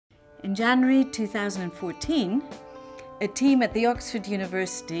In January 2014, a team at the Oxford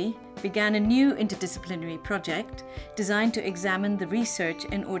University began a new interdisciplinary project designed to examine the research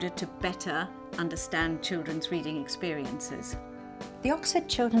in order to better understand children's reading experiences. The Oxford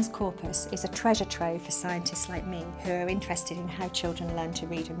Children's Corpus is a treasure trove for scientists like me who are interested in how children learn to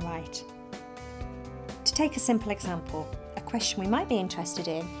read and write. To take a simple example, a question we might be interested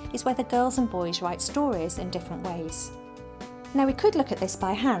in is whether girls and boys write stories in different ways. Now, we could look at this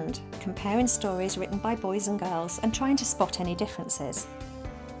by hand, comparing stories written by boys and girls and trying to spot any differences.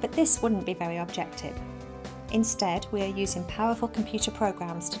 But this wouldn't be very objective. Instead, we are using powerful computer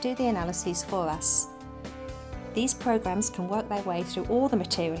programs to do the analyses for us. These programs can work their way through all the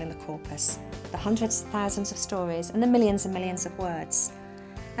material in the corpus, the hundreds of thousands of stories and the millions and millions of words,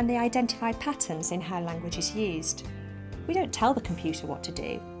 and they identify patterns in how language is used. We don't tell the computer what to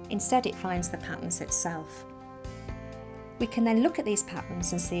do, instead it finds the patterns itself. We can then look at these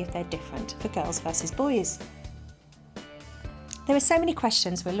patterns and see if they're different for girls versus boys. There are so many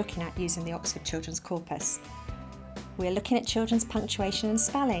questions we're looking at using the Oxford Children's Corpus. We're looking at children's punctuation and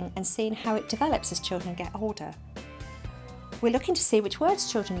spelling and seeing how it develops as children get older. We're looking to see which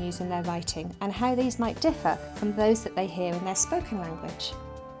words children use in their writing and how these might differ from those that they hear in their spoken language.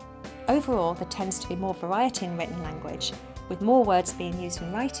 Overall, there tends to be more variety in written language, with more words being used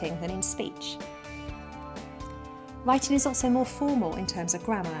in writing than in speech. Writing is also more formal in terms of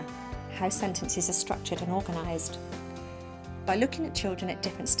grammar, how sentences are structured and organised. By looking at children at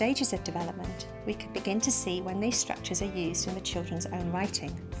different stages of development, we can begin to see when these structures are used in the children's own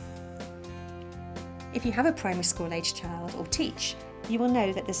writing. If you have a primary school age child or teach, you will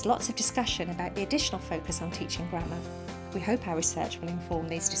know that there's lots of discussion about the additional focus on teaching grammar. We hope our research will inform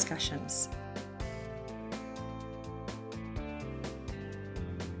these discussions.